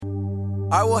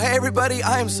All right, well, hey, everybody.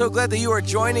 I am so glad that you are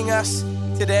joining us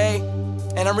today.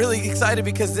 And I'm really excited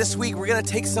because this week we're going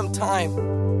to take some time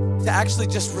to actually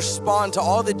just respond to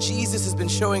all that Jesus has been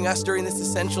showing us during this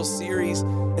Essential series.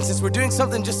 And since we're doing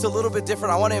something just a little bit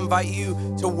different, I want to invite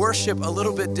you to worship a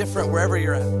little bit different wherever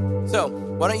you're at. So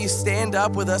why don't you stand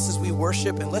up with us as we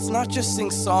worship, and let's not just sing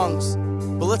songs,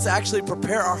 but let's actually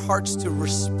prepare our hearts to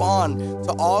respond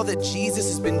to all that Jesus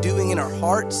has been doing in our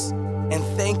hearts and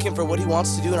thank him for what he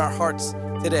wants to do in our hearts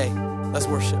today. Let's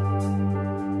worship.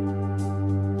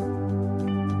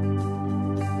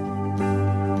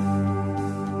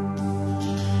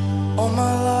 All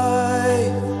my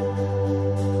life,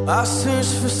 I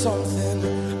searched for something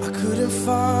I couldn't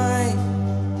find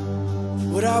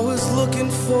what I was looking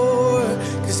for,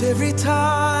 'cause every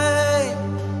time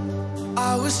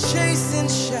I was chasing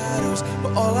shadows,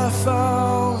 but all I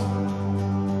found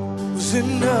was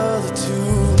another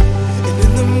tomb. And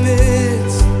in the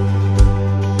midst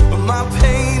of my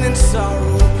pain and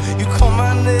sorrow, you call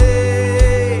my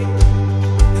name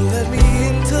and led me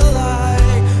into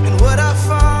light. And what I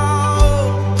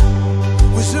found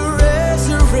was a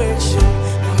resurrection.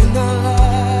 Now in the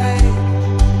light,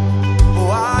 oh,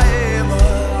 I am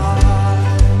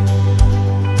alive.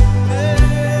 Hey,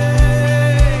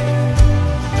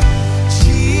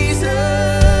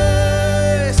 Jesus,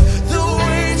 the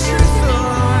way, truth, the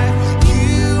life,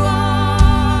 you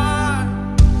are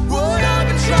what I've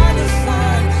been trying to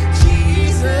find.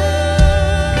 Jesus,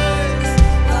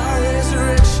 my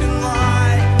resurrection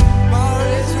light, my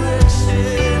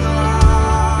resurrection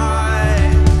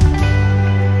light.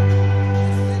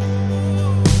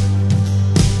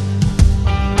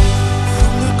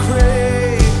 From the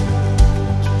grave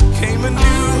came a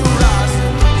new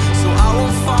horizon, so I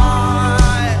won't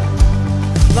find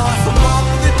life among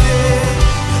the dead.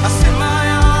 I set my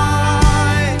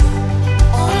eyes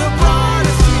on the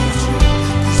brighter future,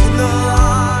 'cause in the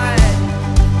light,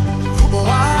 oh,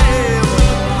 I am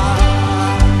alive.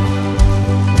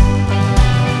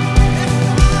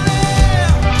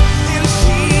 In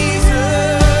Jesus,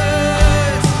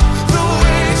 the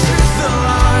way, truth, the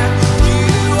life, you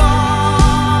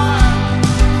are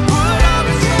what I've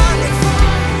been trying to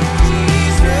find.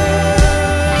 Jesus,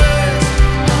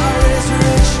 my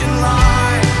resurrection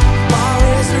light, my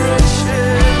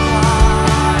resurrection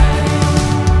light.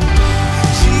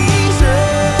 Jesus,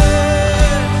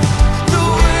 the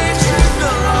way, truth,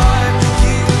 the life,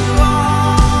 you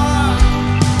are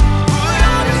what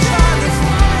I've been trying to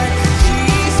find.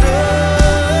 Jesus,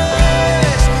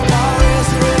 my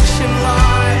resurrection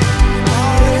light, my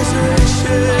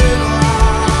resurrection light.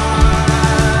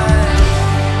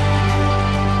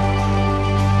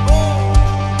 Oh,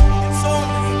 it's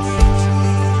only you,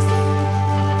 Jesus.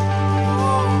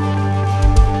 Oh,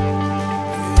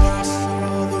 when I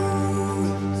saw the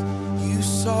ruins, you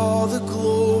saw the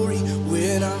glory.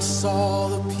 When I saw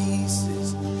the pieces,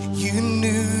 you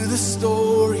knew the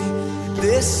story.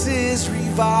 This is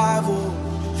revival.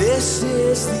 This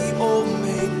is the old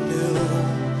made new.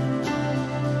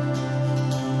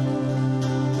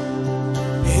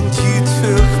 And you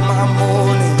took my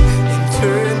mourning and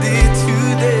turned it to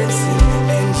dancing.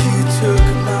 And you took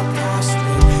my past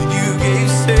and you gave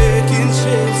second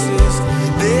chances.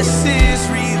 This is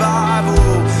revival.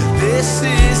 This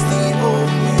is the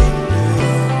old made new.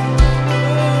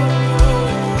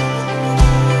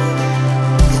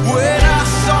 When I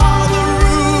saw the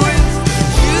ruins,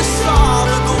 you saw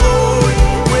the glory.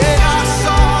 When I saw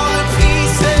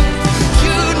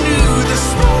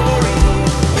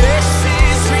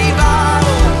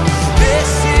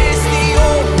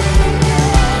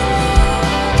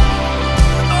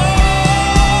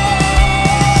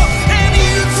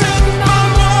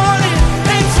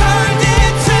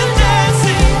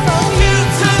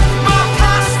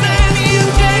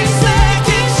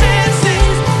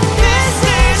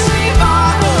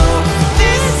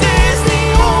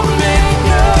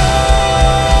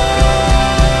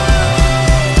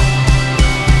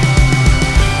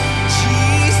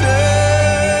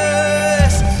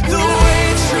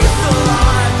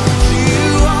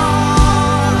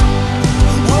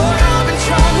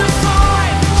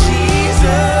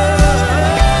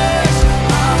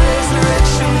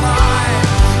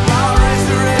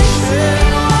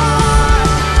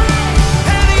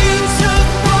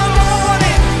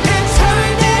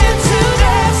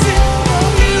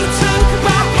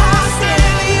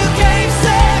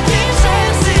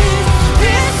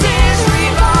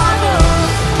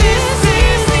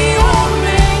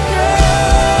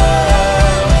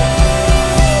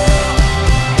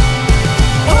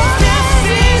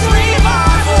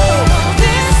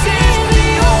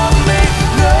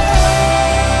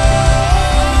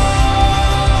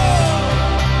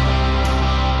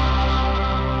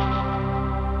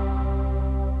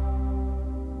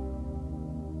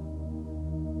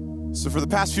For the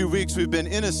past few weeks, we've been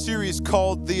in a series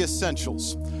called The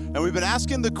Essentials. And we've been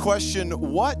asking the question,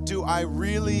 what do I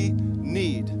really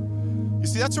need? You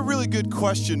see, that's a really good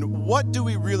question. What do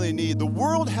we really need? The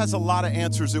world has a lot of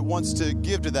answers it wants to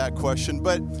give to that question,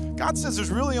 but God says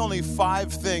there's really only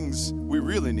 5 things we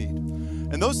really need.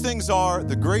 And those things are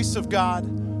the grace of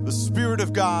God, the Spirit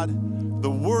of God, the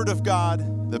Word of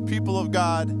God, the people of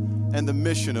God, and the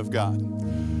mission of God.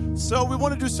 So we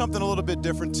want to do something a little bit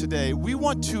different today. We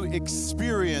want to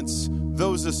experience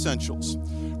those essentials.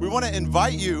 We want to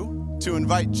invite you to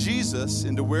invite Jesus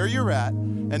into where you're at.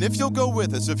 And if you'll go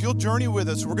with us, if you'll journey with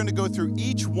us, we're going to go through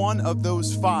each one of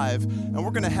those 5, and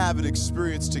we're going to have an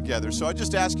experience together. So I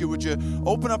just ask you, would you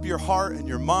open up your heart and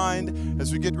your mind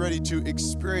as we get ready to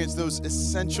experience those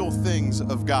essential things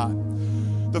of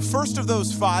God? The first of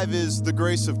those 5 is the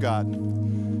grace of God.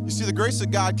 You see, the grace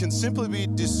of God can simply be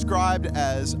described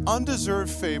as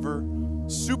undeserved favor,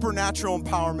 supernatural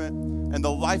empowerment, and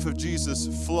the life of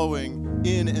Jesus flowing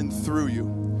in and through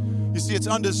you. You see, it's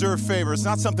undeserved favor. It's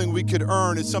not something we could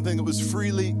earn. It's something that was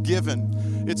freely given.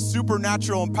 It's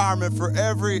supernatural empowerment for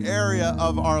every area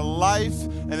of our life,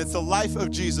 and it's the life of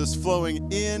Jesus flowing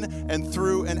in and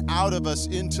through and out of us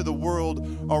into the world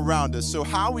around us. So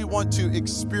how we want to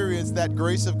experience that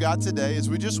grace of God today is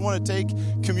we just want to take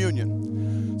communion.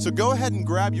 So go ahead and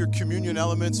grab your communion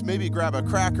elements, maybe grab a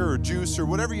cracker or juice or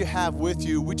whatever you have with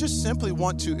you. We just simply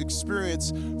want to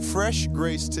experience fresh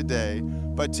grace today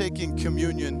by taking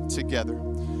communion together.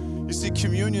 You see,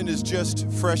 communion is just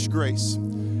fresh grace.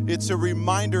 It's a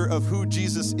reminder of who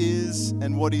Jesus is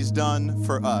and what he's done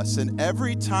for us. And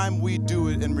every time we do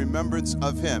it in remembrance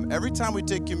of him, every time we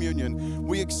take communion,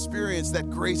 we experience that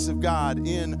grace of God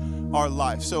in our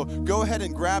life. So go ahead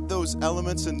and grab those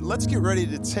elements and let's get ready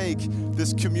to take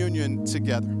this communion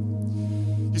together.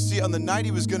 You see, on the night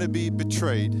he was going to be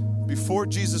betrayed, before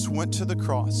Jesus went to the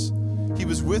cross, he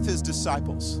was with his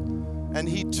disciples and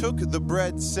he took the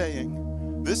bread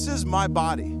saying, "This is my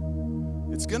body.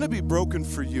 It's going to be broken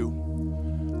for you.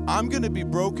 I'm going to be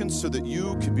broken so that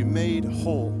you can be made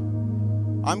whole.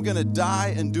 I'm going to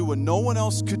die and do what no one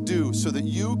else could do so that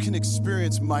you can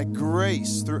experience my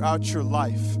grace throughout your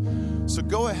life." So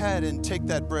go ahead and take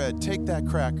that bread, take that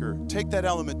cracker, take that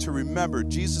element to remember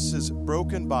Jesus'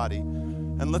 broken body,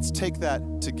 and let's take that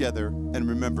together and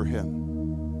remember him.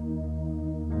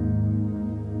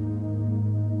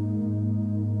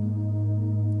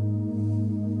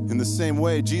 In the same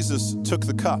way, Jesus took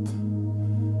the cup,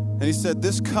 and he said,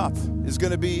 this cup is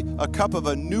going to be a cup of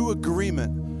a new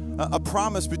agreement, a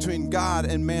promise between God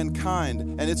and mankind,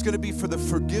 and it's going to be for the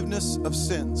forgiveness of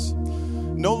sins.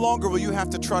 No longer will you have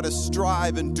to try to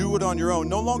strive and do it on your own.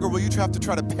 No longer will you have to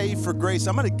try to pay for grace.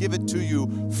 I'm going to give it to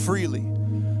you freely.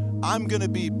 I'm going to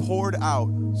be poured out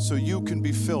so you can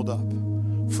be filled up.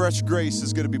 Fresh grace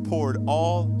is going to be poured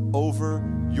all over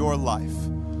your life.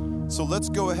 So let's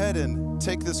go ahead and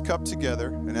take this cup together,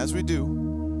 and as we do,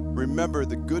 remember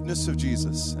the goodness of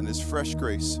Jesus and his fresh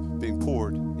grace being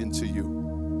poured into you.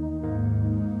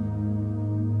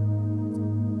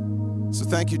 So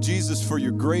thank you, Jesus, for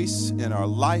your grace in our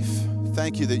life.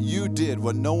 Thank you that you did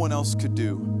what no one else could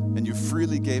do, and you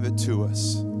freely gave it to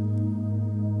us.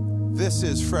 This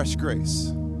is fresh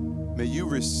grace. May you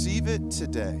receive it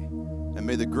today, and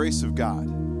may the grace of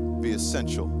God be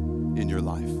essential in your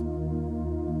life.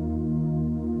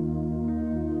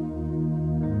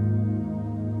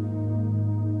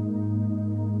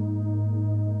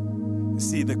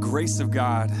 See, the grace of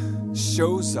God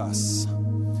shows us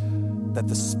that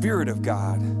the Spirit of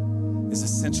God is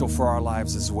essential for our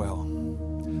lives as well.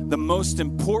 The most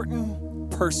important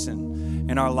person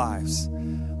in our lives,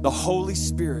 the Holy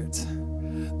Spirit,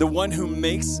 the one who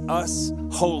makes us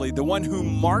holy, the one who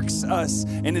marks us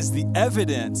and is the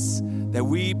evidence that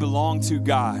we belong to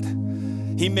God.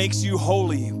 He makes you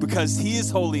holy because he is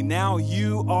holy. Now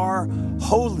you are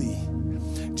holy.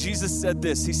 Jesus said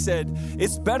this, he said,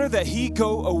 it's better that he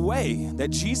go away, that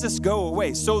Jesus go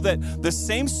away, so that the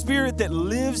same Spirit that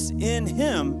lives in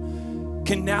him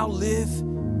can now live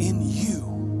in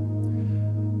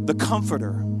you. The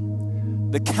Comforter,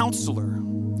 the Counselor,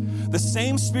 the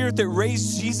same Spirit that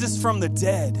raised Jesus from the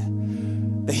dead,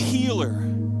 the Healer,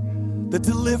 the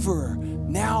Deliverer,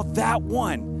 now that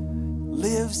one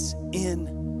lives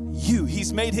in you.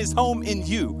 He's made his home in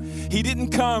you. He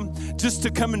didn't come just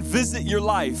to come and visit your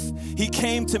life. He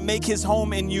came to make his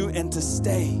home in you and to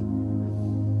stay.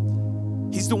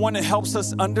 He's the one that helps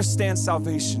us understand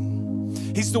salvation.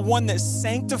 He's the one that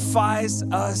sanctifies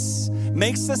us,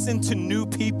 makes us into new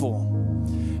people.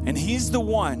 And he's the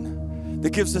one that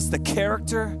gives us the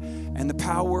character and the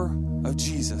power of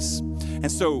Jesus.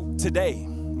 And so today,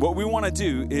 what we want to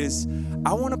do is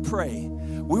I want to pray.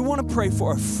 We want to pray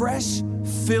for a fresh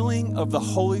filling of the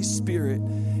Holy Spirit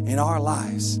in our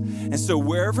lives. And so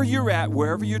wherever you're at,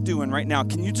 wherever you're doing right now,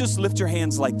 can you just lift your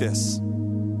hands like this?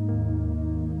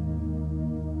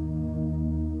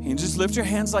 You just lift your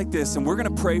hands like this, and we're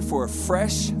going to pray for a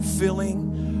fresh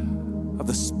filling of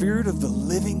the Spirit of the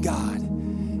living God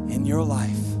in your life.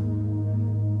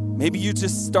 Maybe you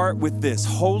just start with this: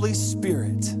 Holy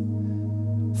Spirit,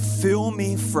 fill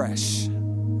me fresh.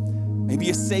 Maybe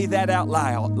you say that out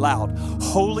loud.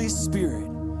 Holy Spirit,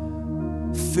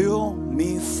 fill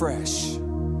me fresh.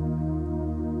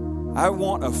 I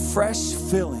want a fresh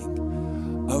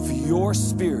filling of your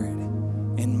Spirit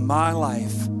in my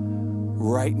life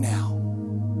right now.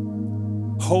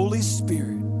 Holy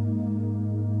Spirit,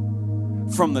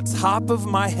 from the top of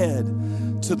my head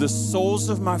to the soles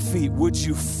of my feet, would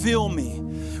you fill me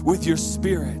with your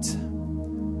Spirit?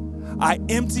 I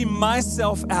empty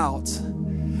myself out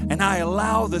and I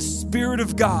allow the Spirit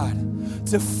of God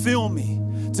to fill me,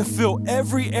 to fill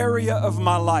every area of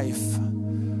my life.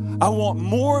 I want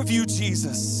more of you,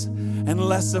 Jesus, and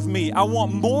less of me. I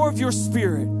want more of your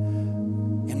Spirit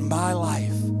in my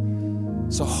life.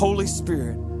 So Holy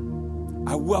Spirit,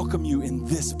 I welcome you in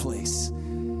this place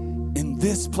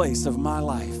of my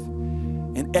life,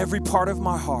 in every part of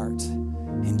my heart,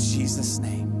 in Jesus'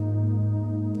 name.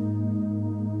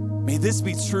 May this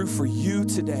be true for you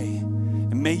today,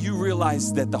 and may you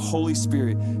realize that the Holy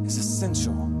Spirit is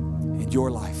essential in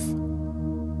your life.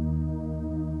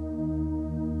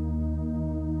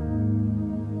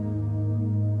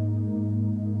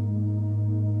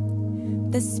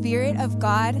 The Spirit of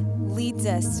God leads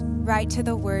us right to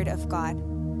the Word of God.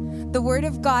 The Word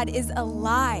of God is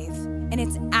alive and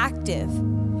it's active.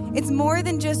 It's more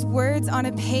than just words on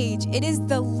a page. It is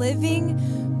the living,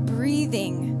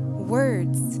 breathing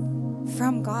words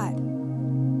from God.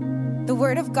 The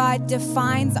Word of God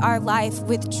defines our life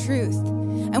with truth.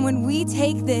 And when we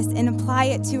take this and apply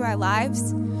it to our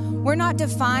lives, we're not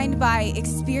defined by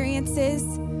experiences,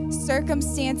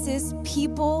 circumstances,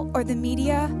 people, or the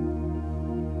media.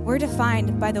 We're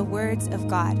defined by the words of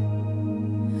God.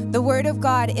 The Word of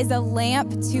God is a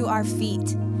lamp to our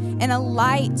feet and a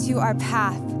light to our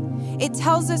path. It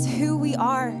tells us who we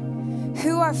are,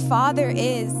 who our Father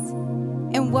is,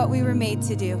 and what we were made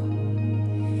to do.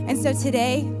 And so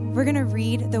today, we're going to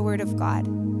read the Word of God.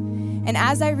 And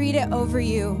as I read it over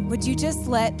you, would you just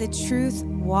let the truth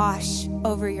wash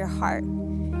over your heart?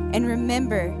 And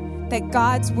remember that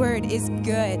God's Word is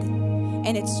good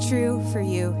and it's true for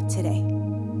you today.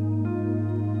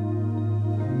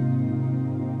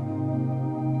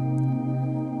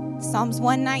 Psalms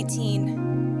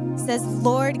 119 says,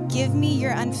 Lord, give me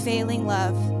your unfailing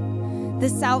love, the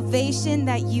salvation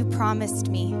that you promised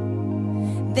me.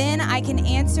 Then I can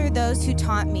answer those who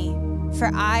taunt me,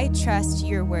 for I trust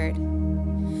your word.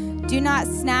 Do not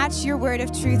snatch your word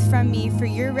of truth from me, for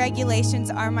your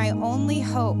regulations are my only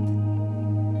hope.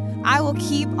 I will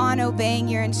keep on obeying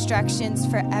your instructions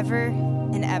forever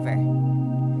and ever.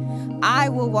 I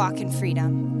will walk in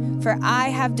freedom, for I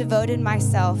have devoted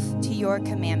myself to your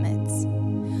commandments.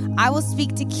 I will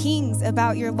speak to kings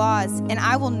about your laws, and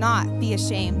I will not be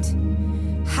ashamed.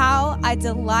 How I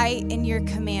delight in your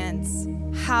commands,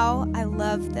 how I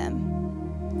love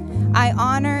them. I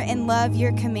honor and love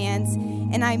your commands,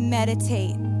 and I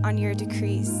meditate on your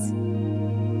decrees.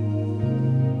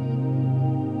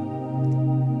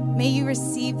 May you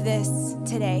receive this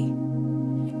today,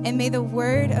 and may the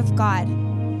word of God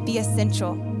be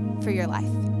essential for your life.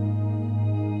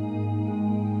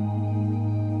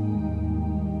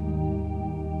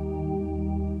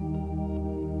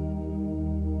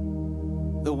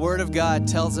 The Word of God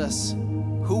tells us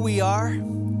who we are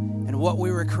and what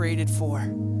we were created for.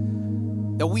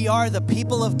 That we are the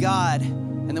people of God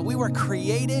and that we were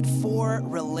created for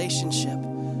relationship.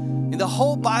 And the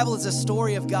whole Bible is a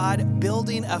story of God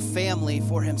building a family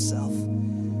for himself.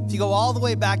 If you go all the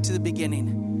way back to the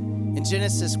beginning, in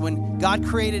Genesis, when God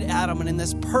created Adam, and in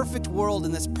this perfect world,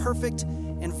 in this perfect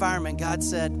environment, God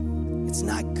said, it's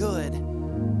not good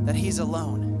that he's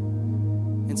alone.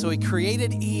 And so he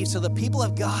created Eve so the people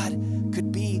of God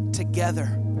could be together.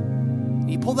 And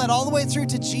he pulled that all the way through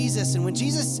to Jesus. And when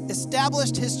Jesus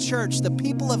established his church, the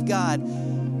people of God,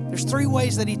 there's three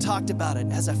ways that he talked about it: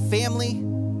 as a family,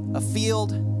 a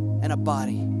field, and a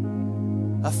body.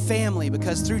 A family,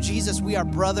 because through Jesus we are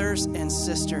brothers and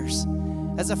sisters.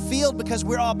 As a field, because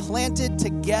we're all planted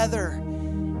together.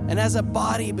 And as a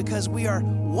body, because we are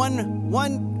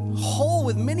one whole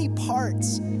with many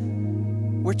parts.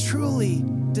 We're truly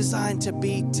designed to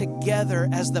be together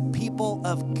as the people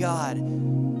of God,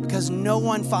 because no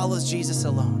one follows Jesus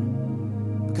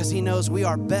alone. because he knows we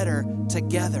are better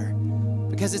together.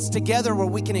 Because it's together where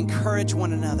we can encourage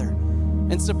one another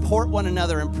and support one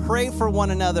another and pray for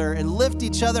one another and lift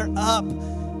each other up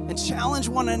and challenge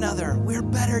one another. We're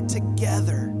better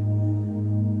together.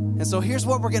 And so here's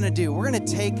what we're going to do. We're going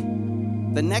to take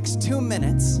the next 2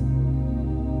 minutes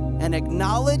and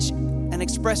acknowledge and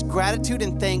express gratitude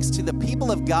and thanks to the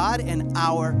people of God in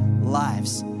our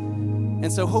lives.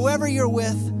 And so whoever you're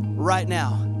with right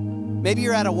now, maybe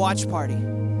you're at a watch party,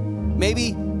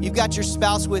 maybe you've got your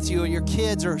spouse with you or your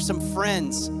kids or some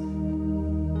friends.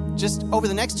 Just over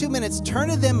the next 2 minutes, turn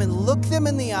to them and look them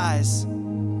in the eyes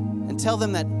and tell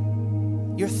them that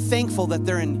you're thankful that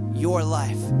they're in your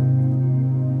life.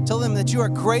 Tell them that you are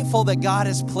grateful that God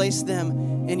has placed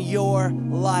them in your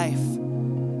life.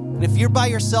 And if you're by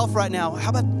yourself right now,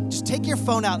 how about just take your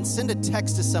phone out and send a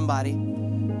text to somebody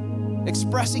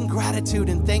expressing gratitude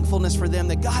and thankfulness for them,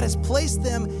 that God has placed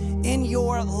them in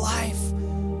your life,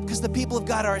 because the people of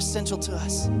God are essential to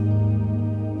us.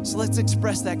 So let's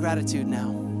express that gratitude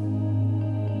now.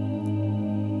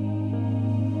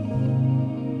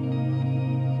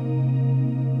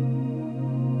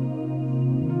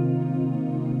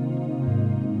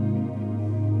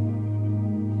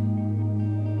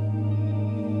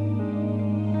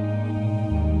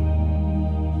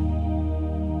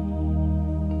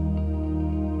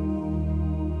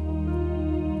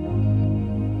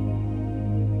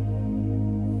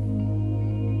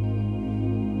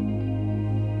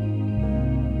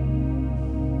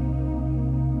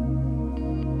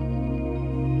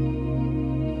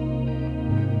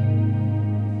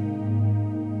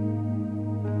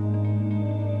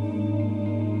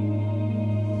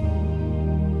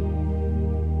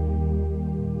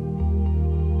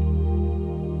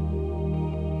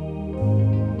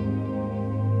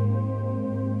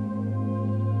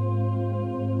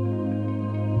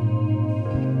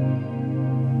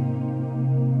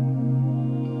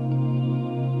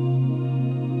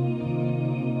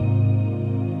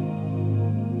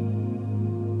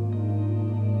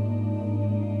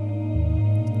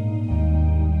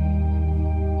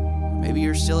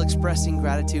 Still expressing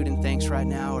gratitude and thanks right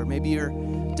now, or maybe you're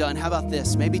done. How about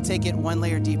this? Maybe take it one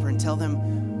layer deeper and tell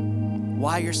them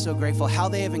why you're so grateful, how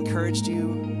they have encouraged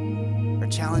you or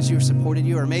challenged you or supported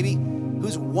you, or maybe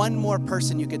who's one more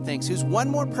person you could thank, who's one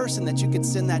more person that you could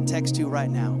send that text to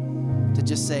right now to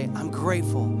just say, I'm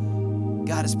grateful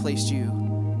God has placed you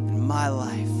in my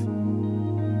life.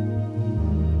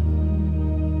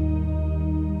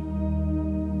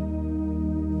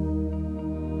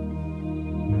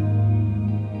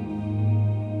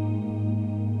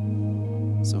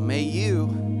 So may you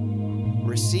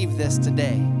receive this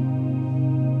today,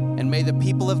 and may the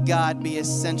people of God be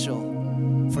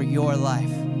essential for your life.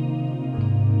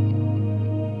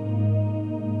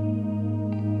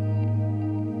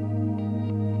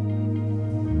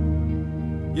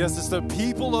 Yes, it's the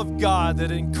people of God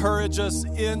that encourage us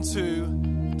into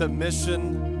the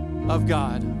mission of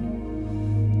God.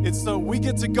 It's so we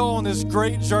get to go on this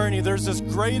great journey. There's this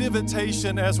great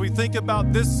invitation as we think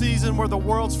about this season where the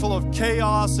world's full of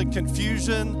chaos and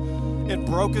confusion and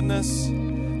brokenness,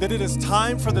 that it is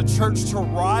time for the church to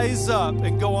rise up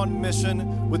and go on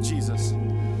mission with Jesus.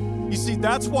 You see,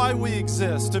 that's why we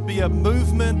exist, to be a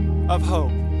movement of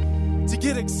hope, to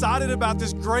get excited about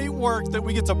this great work that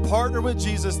we get to partner with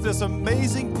Jesus, this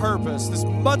amazing purpose, this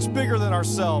much bigger than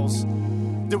ourselves,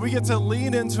 that we get to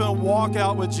lean into and walk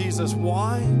out with Jesus.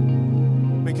 Why?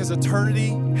 Because eternity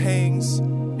hangs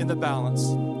in the balance.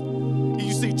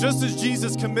 You see, just as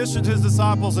Jesus commissioned his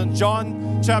disciples in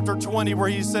John chapter 20, where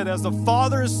he said, as the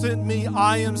Father has sent me,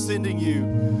 I am sending you.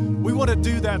 We want to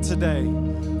do that today.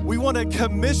 We want to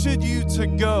commission you to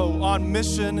go on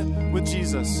mission with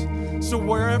Jesus. So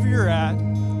wherever you're at,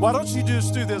 why don't you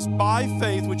just do this by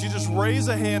faith? Would you just raise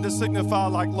a hand to signify,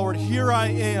 like, Lord, here I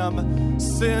am,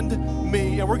 send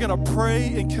me. And we're going to pray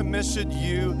and commission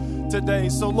you today.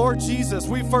 So Lord Jesus,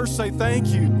 we first say thank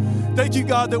you. Thank you,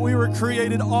 God, that we were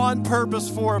created on purpose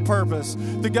for a purpose.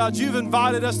 That, God, you've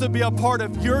invited us to be a part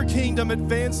of your kingdom,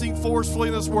 advancing forcefully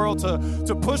in this world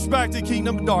to push back the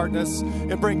kingdom of darkness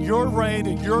and bring your reign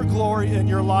and your glory and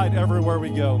your light everywhere we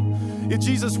go. And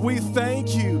Jesus, we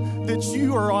thank you that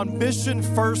you are on mission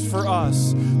first for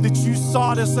us, that you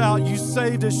sought us out, you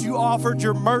saved us, you offered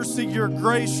your mercy, your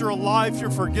grace, your life,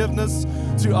 your forgiveness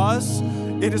to us.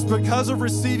 It is because of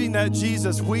receiving that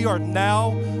Jesus, we are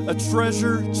now a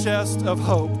treasure chest of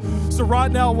hope. So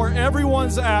right now, where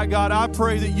everyone's at, God, I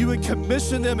pray that you would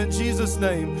commission them in Jesus'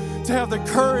 name to have the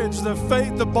courage, the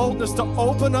faith, the boldness to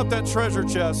open up that treasure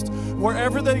chest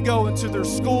wherever they go, into their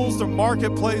schools, their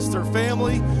marketplace, their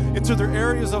family, into their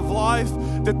areas of life,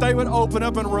 that they would open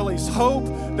up and release hope.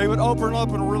 They would open up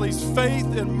and release faith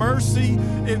and mercy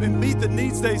and meet the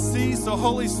needs they see. So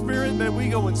Holy Spirit, may we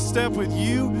go in step with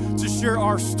you to share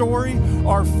our story,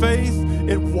 our faith,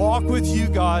 and walk with you,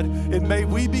 God. And may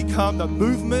we become the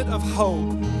movement of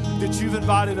hope that you've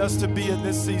invited us to be in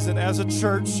this season as a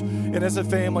church and as a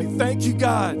family. Thank you,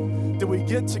 God, that we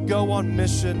get to go on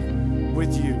mission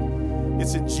with you.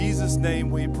 It's in Jesus'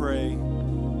 name we pray.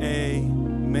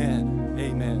 Amen.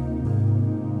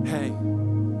 Amen. Hey,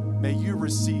 may you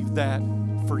receive that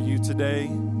for you today.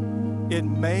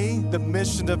 And may the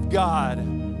mission of God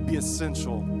be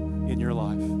essential in your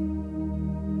life.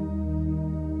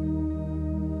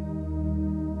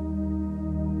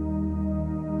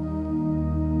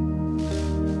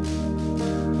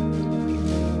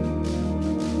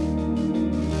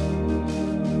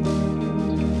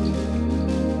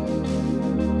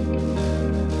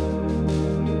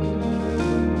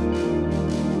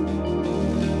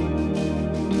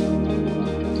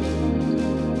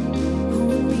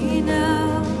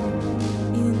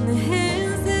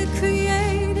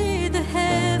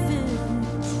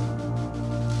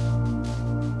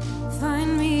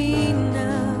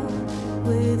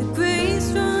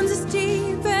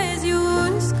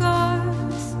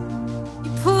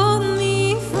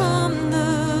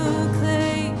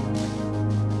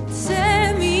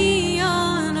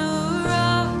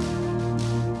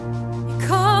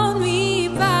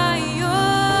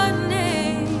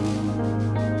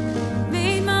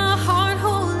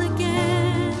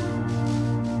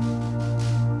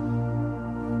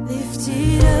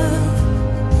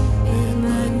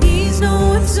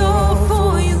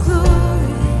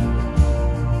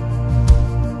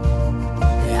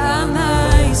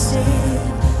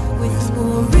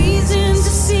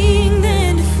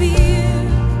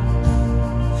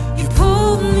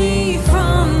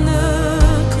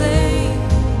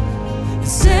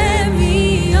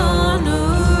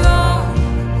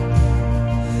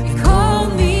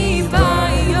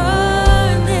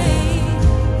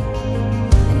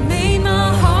 Made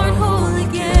my heart whole.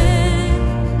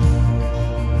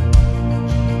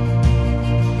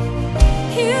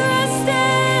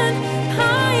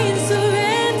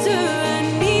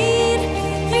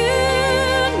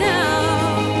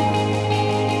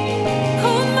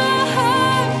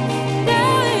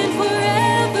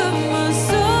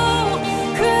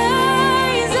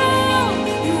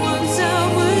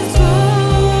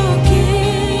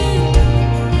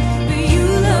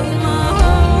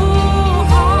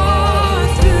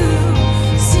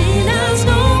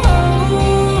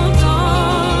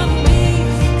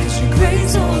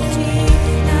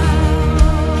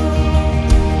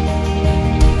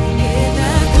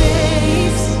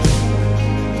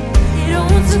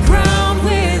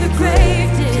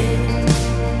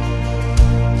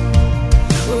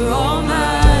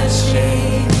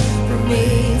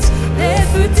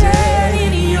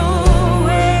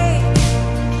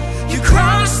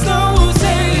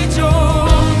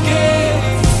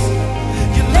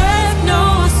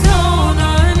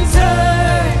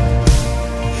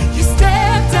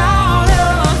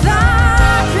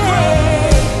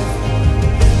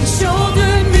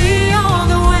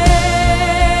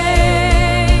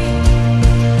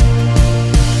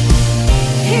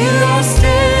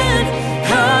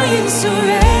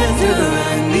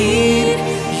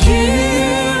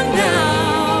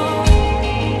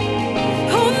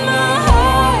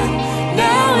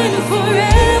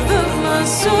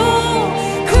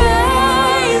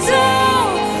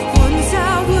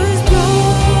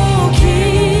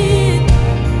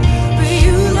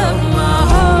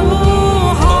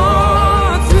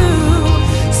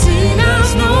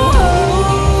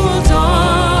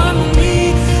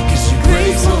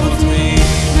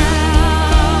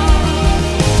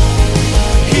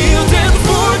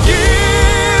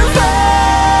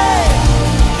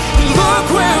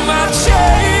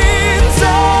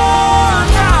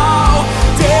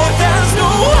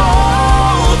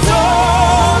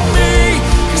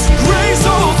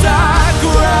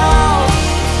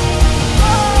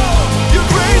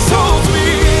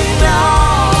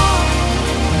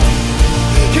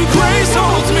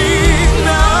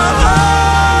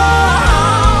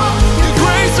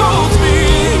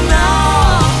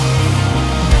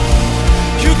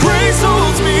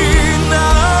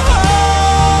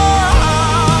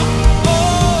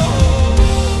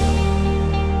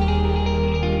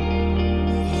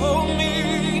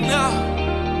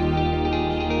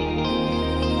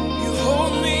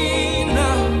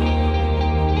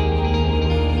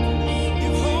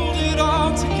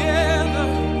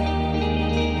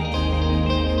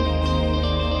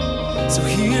 So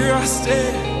here I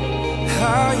stand,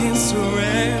 high in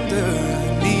surrender.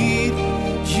 I need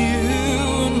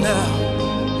you now.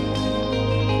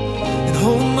 And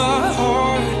hold my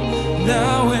heart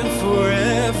now and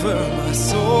forever. My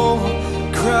soul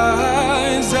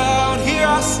cries out. Here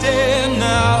I stand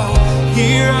now.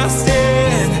 Here I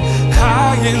stand,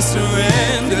 high in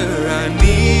surrender. I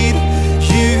need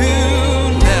you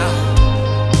now.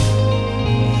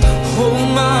 Hold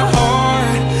my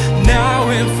heart now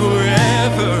and forever.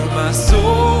 My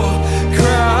soul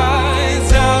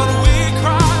cries out. We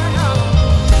cry out.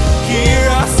 Here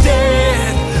I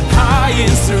stand, high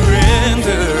in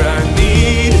surrender. I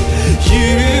need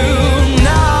you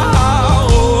now.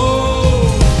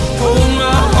 Hold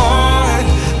my heart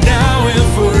now and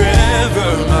forever.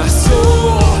 My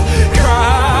soul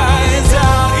cries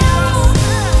out.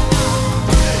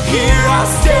 Here I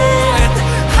stand,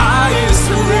 high in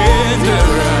surrender.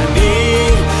 I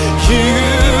need you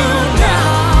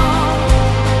now.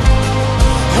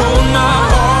 Hold my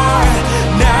heart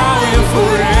now and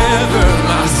forever.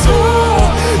 My soul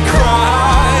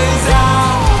cries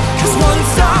out. 'Cause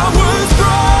once I was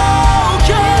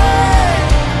broken,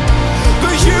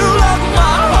 but you loved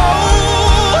my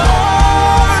whole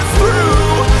heart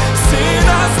through. Sin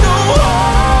has no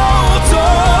hold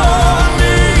on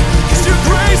me, 'cause your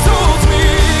grace holds me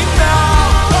now.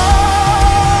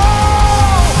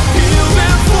 Healed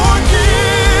and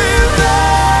forgiven,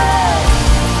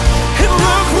 and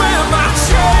look where my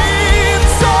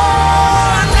chains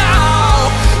are now.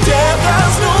 Death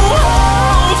has no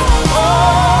hold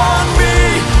on me,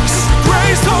 'cause your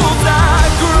grace holds that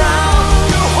ground.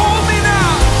 You hold me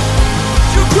now.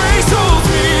 Your grace holds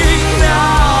me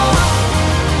now.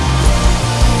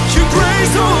 Your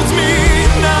grace holds me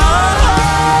now.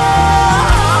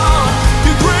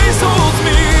 Your grace holds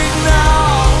me now.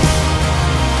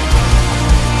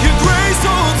 Your grace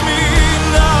holds me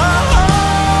now.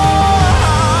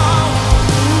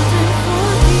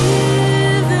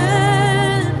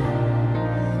 Forgiven.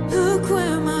 Look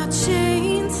where my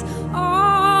chains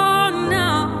are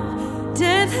now.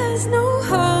 Death has no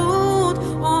hold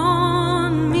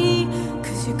on me,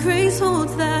 'cause your grace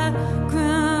holds that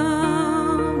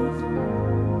ground.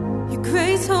 Your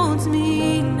grace holds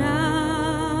me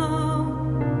now.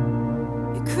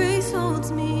 Your grace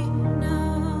holds me now.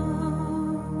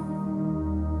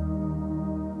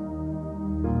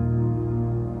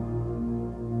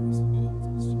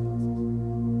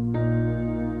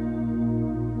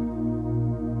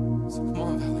 So come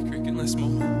on, Valley Creek, in this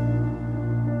moment,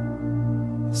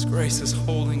 His grace is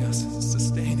holding us,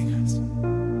 sustaining us.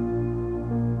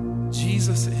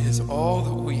 Jesus is all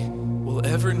that we will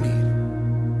ever need.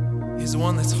 He's the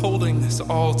one that's holding this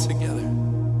all together.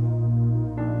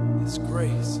 His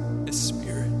grace, His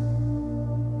Spirit,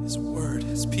 His Word,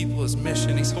 His people, His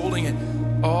mission. He's holding it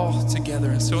all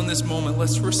together. And so in this moment,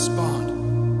 let's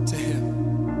respond to Him.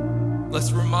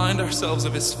 Let's remind ourselves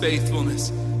of His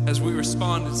faithfulness as we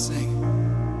respond and sing.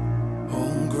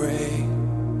 Oh, great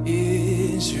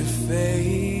is your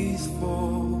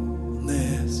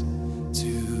faithfulness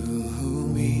to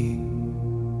me.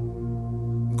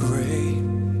 Great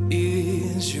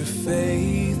is your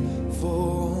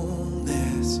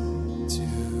faithfulness to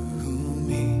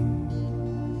me.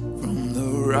 From the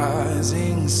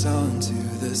rising sun to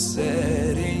the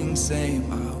setting same,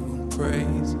 I will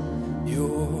praise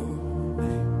your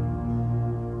name.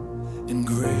 And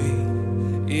great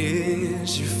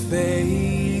is your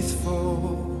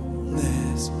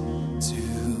faithfulness to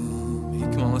me.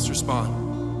 Come on, let's respond.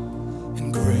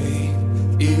 And great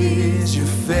is your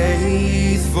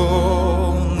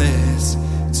faithfulness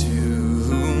to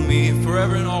me,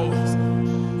 forever and always.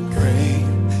 Great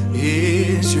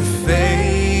is your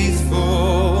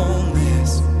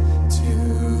faithfulness to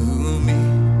me.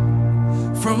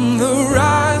 From the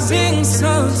rising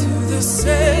sun to the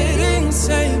setting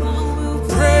same, I will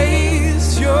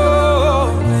praise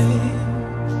your name.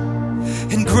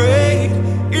 And great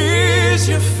is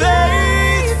your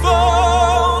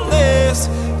faithfulness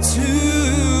to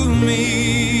me.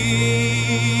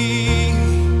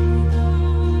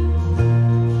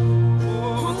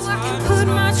 Oh, I can put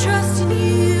my trust in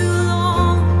you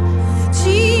alone,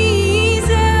 Jesus.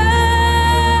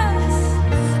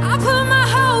 I put my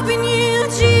hope in you,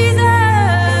 Jesus.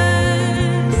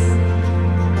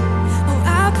 Oh, I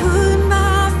put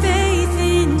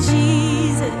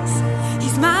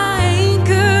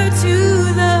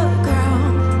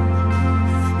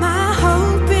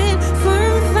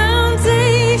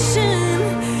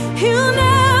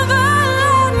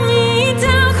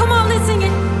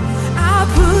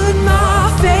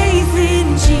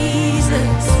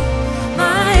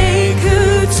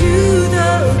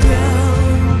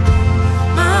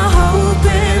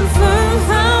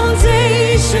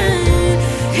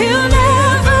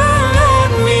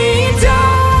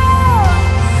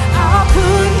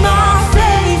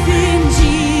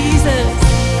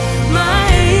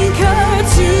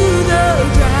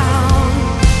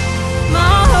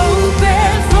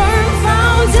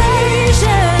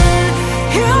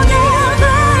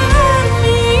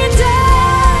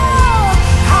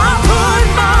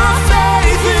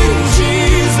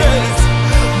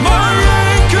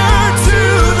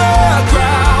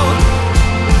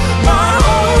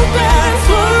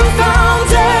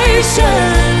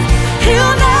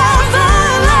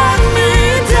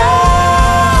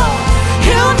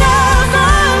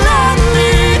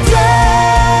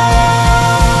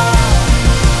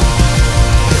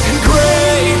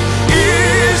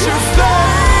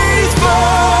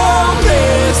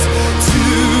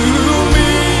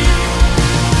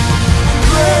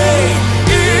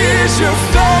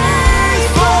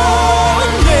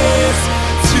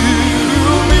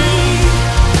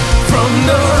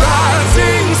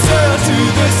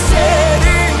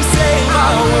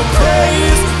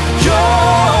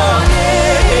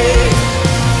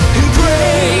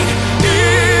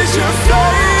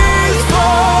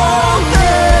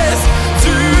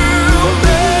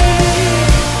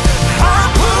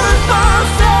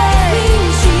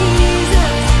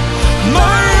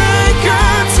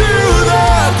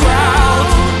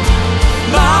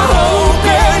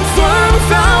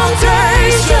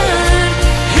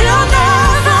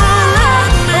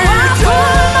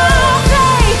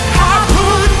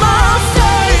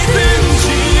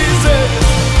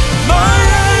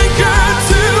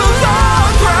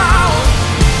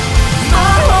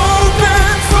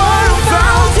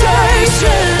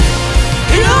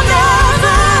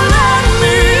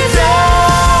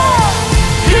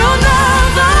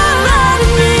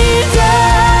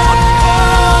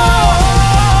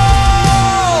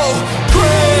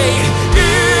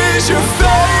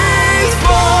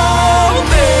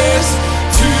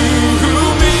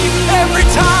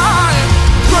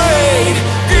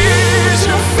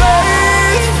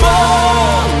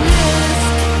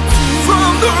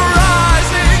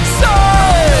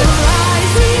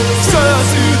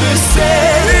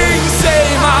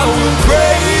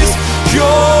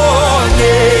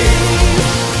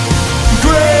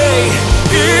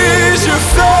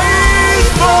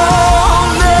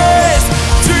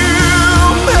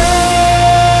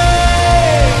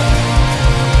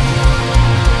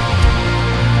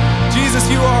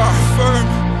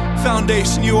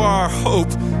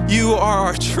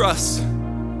our trust.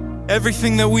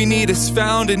 Everything that we need is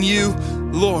found in you,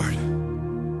 Lord.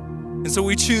 And so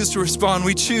we choose to respond.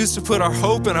 We choose to put our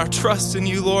hope and our trust in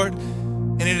you, Lord.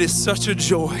 And it is such a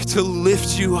joy to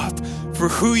lift you up for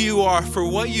who you are, for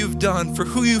what you've done, for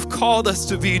who you've called us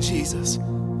to be, Jesus.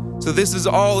 So this is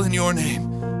all in your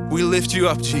name. We lift you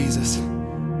up, Jesus.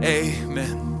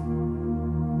 Amen.